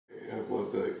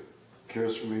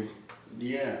cares for me.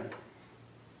 Yeah.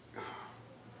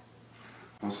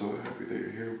 I'm so happy that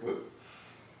you're here, but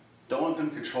don't let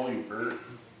them control you, Burt.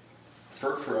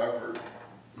 Furt forever.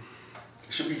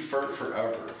 It should be Furt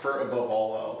forever. Furt above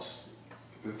all else.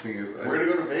 The thing is, we're gonna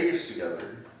go to Vegas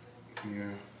together.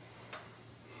 Yeah.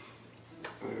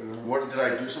 What, did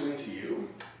I do something to you?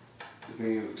 The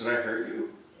thing is, did I hurt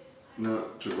you?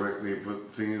 Not directly, but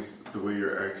the thing is, the way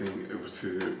you're acting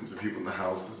to the people in the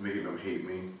house is making them hate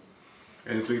me.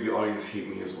 And it's making the audience hate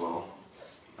me as well.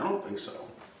 I don't think so.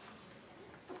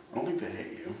 I don't think they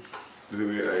hate you. The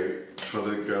way I tried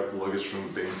to grab the luggage from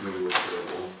the basement, it was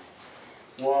terrible.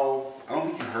 Well, I don't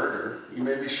think you hurt her.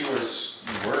 Maybe she was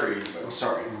worried, but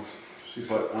sorry. She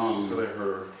said I hurt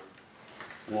her.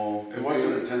 Well, it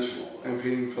wasn't intentional. And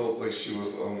Payne felt like she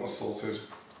was assaulted.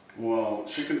 Well,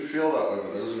 she can feel that way,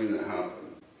 but that doesn't mean that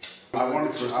happened. I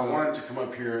wanted to come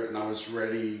up here and I was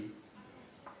ready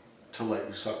to let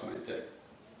you suck my dick.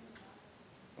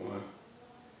 What?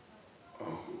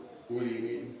 Oh. What do you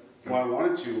mean? Well, I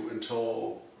wanted to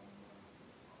until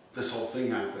this whole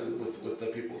thing happened with the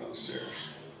people downstairs.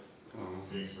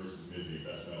 Kings versus Busy,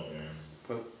 best metal bands.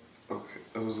 But, okay,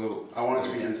 that was a... I wanted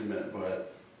to be intimate,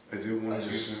 but... I do want to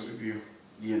be intimate with you.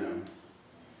 You know.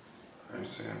 I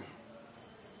understand.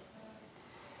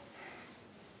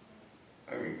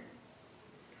 I mean,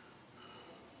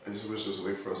 I just wish there's a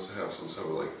way for us to have some sort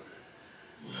of like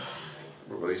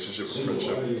relationship or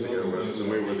friendship together in a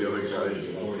way where the other guys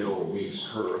don't feel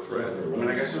hurt or threatened. I mean,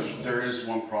 I guess there is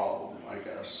one problem, I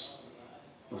guess.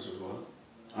 Which is what?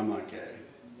 I'm not gay.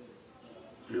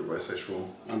 You're bisexual?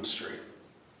 I'm straight.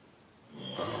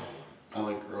 I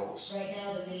like girls. Right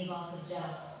now, the mini boss of Jeff.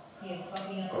 He is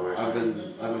fucking up. I've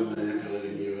been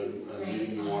manipulating you and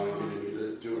making you want to get me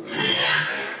to do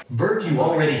it. Burt, you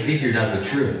already figured out the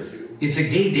truth. It's a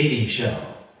gay dating show.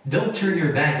 Don't turn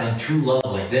your back on true love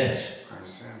like this. I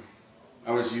understand.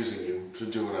 I was using you to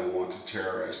do what I want, to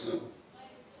terrorize them.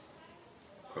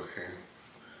 Okay.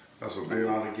 That's what I'm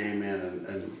not a gay man,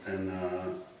 and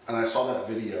I saw that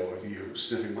video of you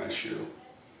sniffing my shoe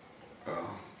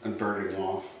and burning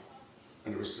off,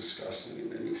 and it was disgusting.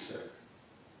 It made me sick.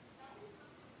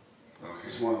 Okay.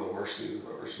 It's one of the worst things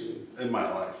I've ever seen in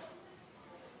my life.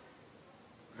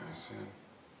 I understand.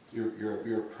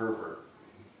 You're a pervert.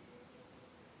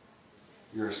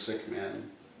 You're a sick man.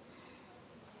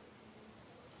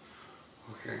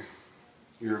 Okay.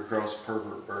 You're a gross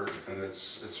pervert, Burt, and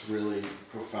it's really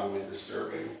profoundly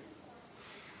disturbing.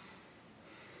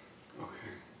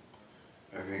 Okay.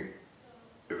 I think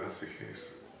if that's the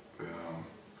case, then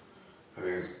I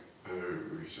think it's better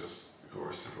we just go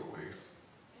our separate ways.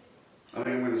 I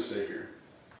think I'm going to stay here.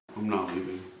 I'm not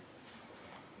leaving.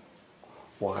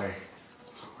 Why?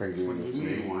 Why are you doing this to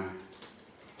me? Why?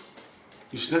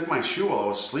 You sniffed my shoe while I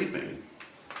was sleeping.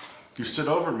 You stood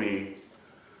over me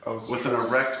with an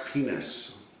erect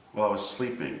penis while I was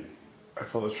sleeping. I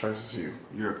felt attracted to you.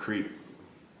 You're a creep.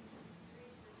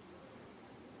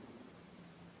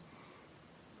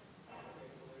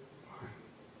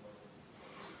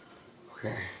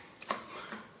 Okay.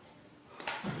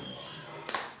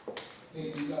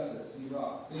 Hey, you got this. You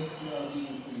rock. Thanks for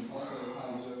being with me.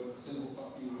 Also, simple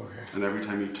fuck you. Okay. And every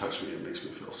time you touch me, it makes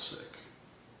me feel sick.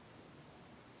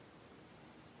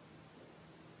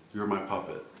 You're my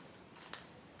puppet.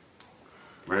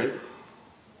 Right?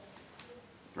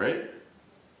 Right?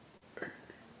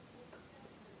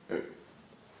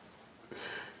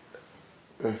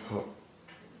 I thought...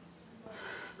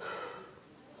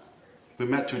 We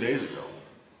met 2 days ago.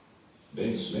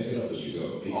 Vince, make it up as you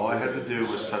go. All I had to do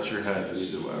was touch your head and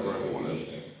you did whatever I wanted.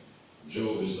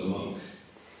 Job is the monk.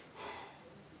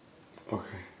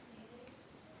 Okay.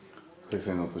 At least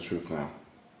I know the truth now.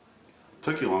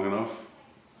 Took you long enough.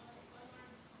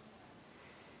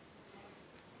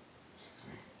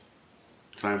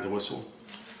 Can I have the whistle?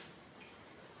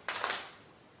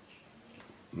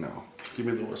 No. Give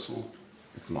me the whistle.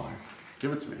 It's mine.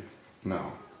 Give it to me.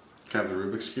 No. Can I have the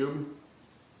Rubik's Cube?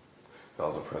 That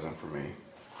was a present for me.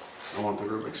 I want the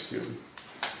Rubik's Cube.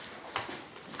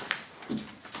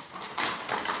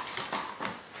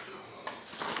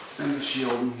 And the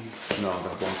shield. No,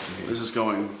 that belongs to me. This is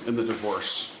going in the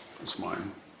divorce. It's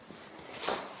mine.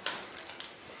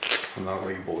 I'm not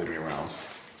letting you bully me around.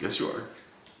 Yes, you are.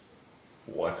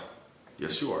 What?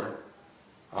 Yes, you are.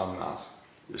 I'm not.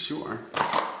 Yes, you are.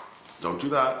 Don't do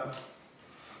that.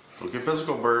 Don't get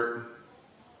physical, Burt.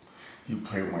 You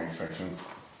play with my affections.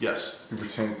 Yes. You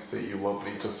pretend that you love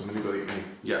me just to manipulate me.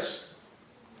 Yes.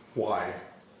 Why?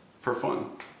 For fun.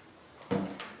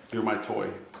 You're my toy.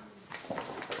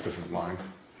 This is mine.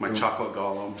 My chocolate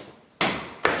golem.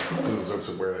 You deserve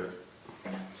to wear it.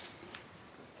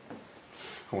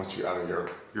 I want you out of here.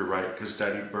 You're right, because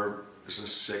Daddy Burt is a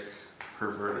sick,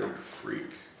 perverted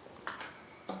freak.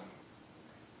 I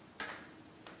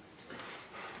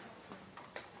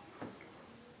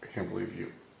can't believe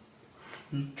you.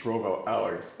 You drove out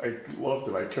Alex. I loved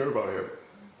him. I cared about him.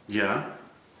 Yeah?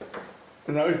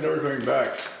 And now he's never coming back.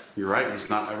 You're right, he's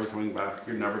not ever coming back.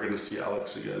 You're never going to see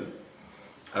Alex again.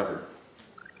 Ever.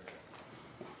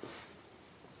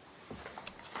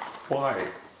 Why?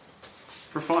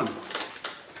 For fun.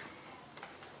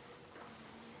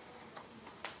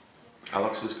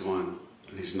 Alex is gone,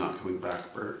 and he's not coming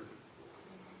back, Burt.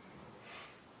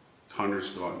 Connor's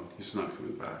gone, he's not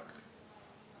coming back.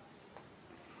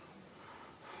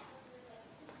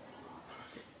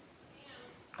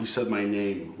 You said my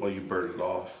name while you burned it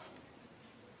off.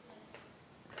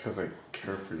 Because I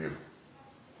care for you.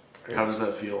 How does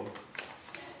that feel?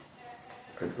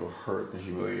 I feel hurt and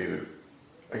humiliated.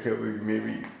 I can't believe you made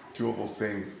me do all those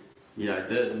things. Yeah, I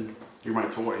did. You're my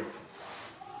toy.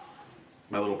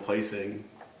 My little plaything.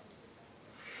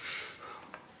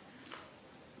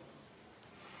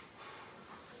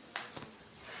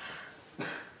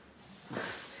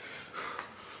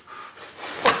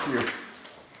 Fuck you.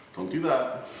 Don't do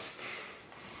that.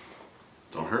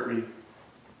 Don't hurt me.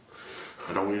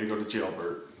 I don't want you to go to jail,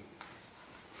 Burt.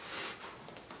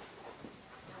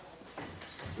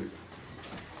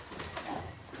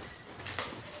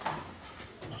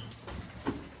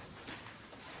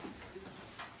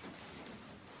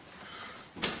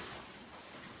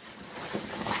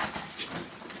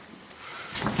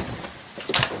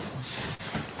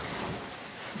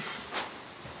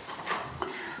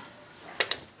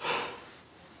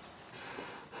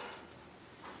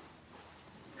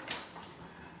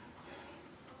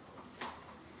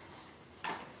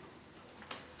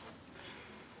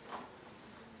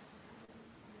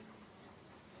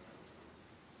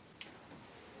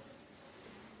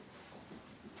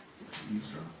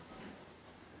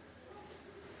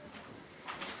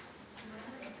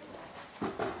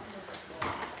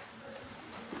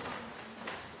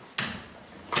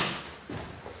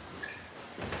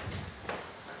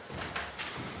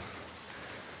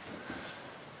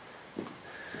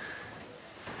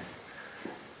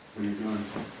 What are you doing?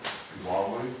 You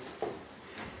wallowing?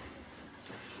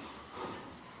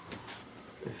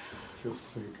 I feel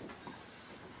sick.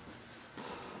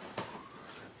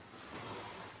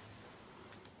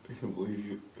 I can't believe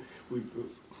you. I can't believe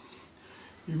this.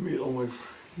 You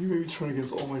made me turn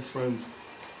against all my friends.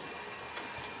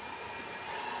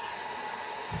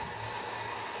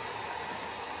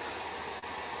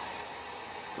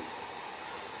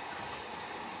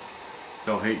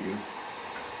 They'll hate you.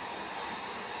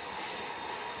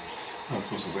 Not as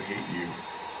much as I hate you.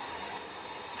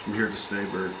 I'm here to stay,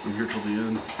 Burt. I'm here till the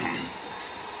end. I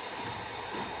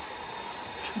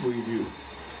can't believe you.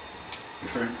 You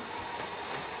fair?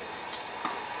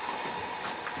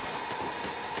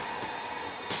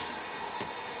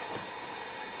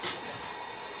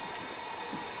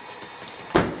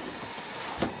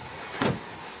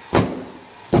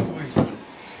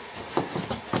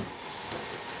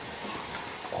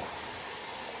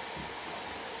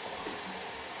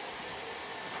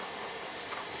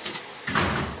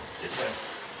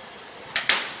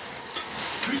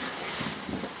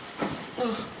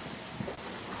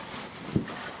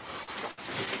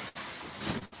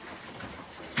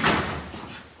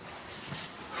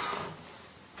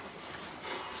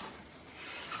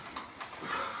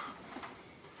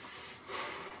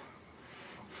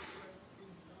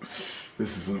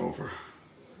 This isn't over.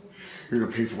 You're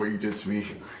gonna pay for what you did to me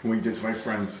and what you did to my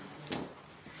friends. I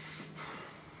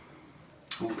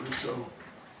don't think so.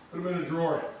 Put them in a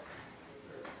drawer.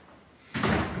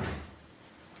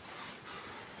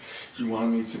 You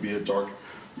wanted me to be a dark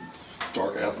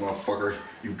ass motherfucker.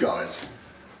 You got it.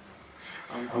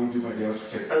 I'm gonna do my damnedest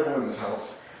to protect everyone in this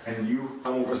house. And you, I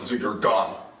won't listen until you're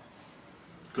gone.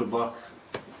 Good luck.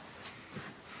 I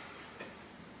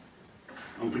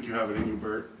don't think you have it in you,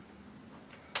 Burt.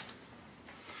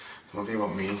 One thing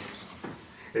about me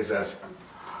is that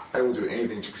I will do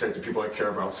anything to protect the people I care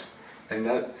about. And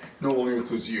that no longer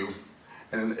includes you.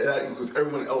 And that includes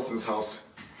everyone else in this house.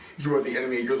 You are the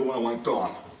enemy, you're the one I want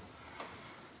gone.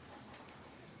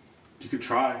 You could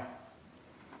try.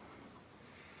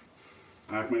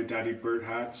 I have my Daddy Burt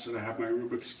hats and I have my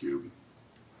Rubik's Cube.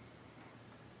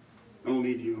 I don't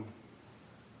need you.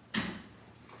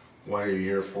 What are you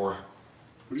here for?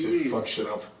 What do you mean? To fuck shit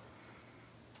up.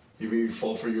 You made me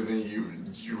fall for you, then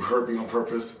you hurt me on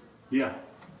purpose. Yeah,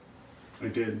 I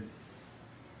did.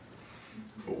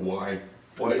 But why?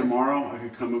 Why? Tomorrow I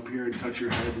could come up here and touch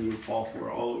your head and you would fall for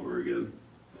it all over again.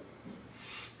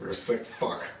 You're a sick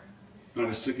fuck. Not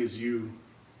as sick as you.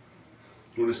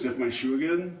 You want to sniff my shoe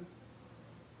again?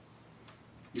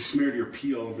 You smeared your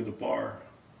pee all over the bar.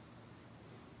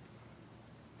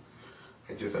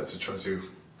 I did that to try to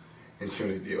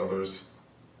intimidate the others.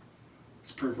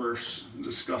 It's perverse and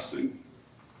disgusting.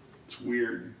 It's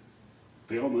weird.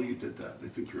 They all know you did that. They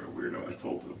think you're a weirdo. I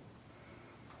told them.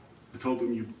 I told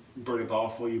them you burn it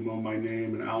off while you moan my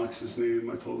name and Alex's name.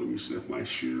 I told them you sniff my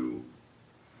shoe.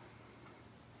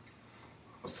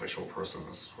 I'm a sexual person.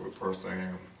 That's what the person I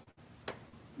am.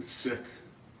 It's sick.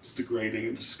 It's degrading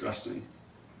and disgusting.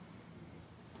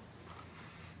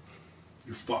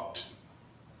 You're fucked.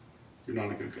 You're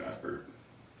not a good guy, Burt.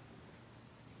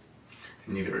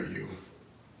 And neither are you.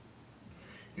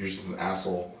 You're just an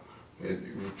asshole.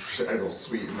 You're all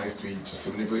sweet and nice to me, just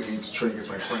to manipulate me to train against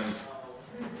my friends.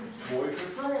 Boy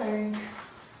for Frank.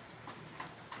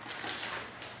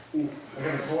 Ooh, I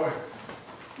got a toy.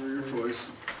 where are your toys?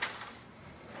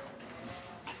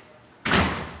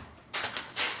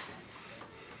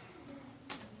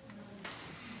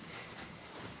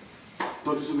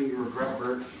 Don't do something you regret,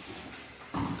 Burt.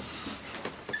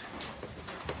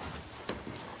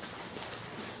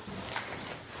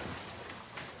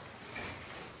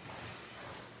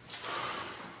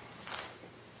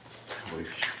 I can't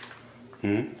believe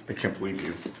you. I can't believe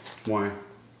you. Why?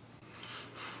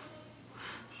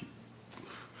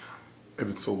 I've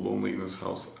been so lonely in this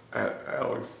house.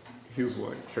 Alex, he was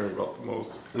what I cared about the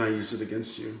most. And I used it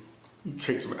against you. You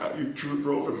kicked him out. You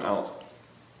drove him out.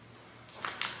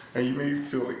 And you made me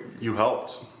feel like You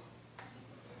helped.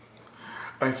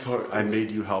 I thought I made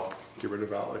you help get rid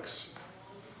of Alex.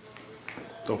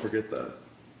 Don't forget that.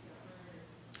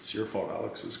 It's your fault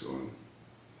Alex is going.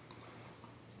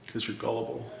 Because you're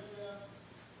gullible.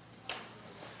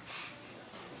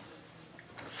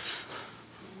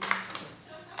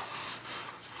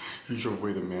 you drove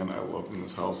away the man I loved in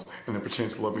this house, and then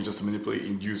pretended to love me just to manipulate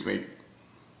and use me.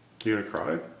 You gonna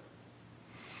cry?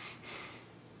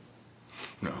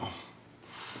 No.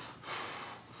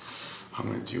 I'm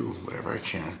gonna do whatever I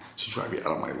can to drive you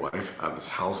out of my life, out of this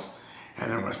house,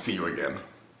 and I'm gonna see you again.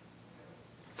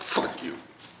 Fuck you.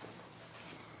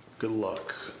 Good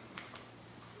luck.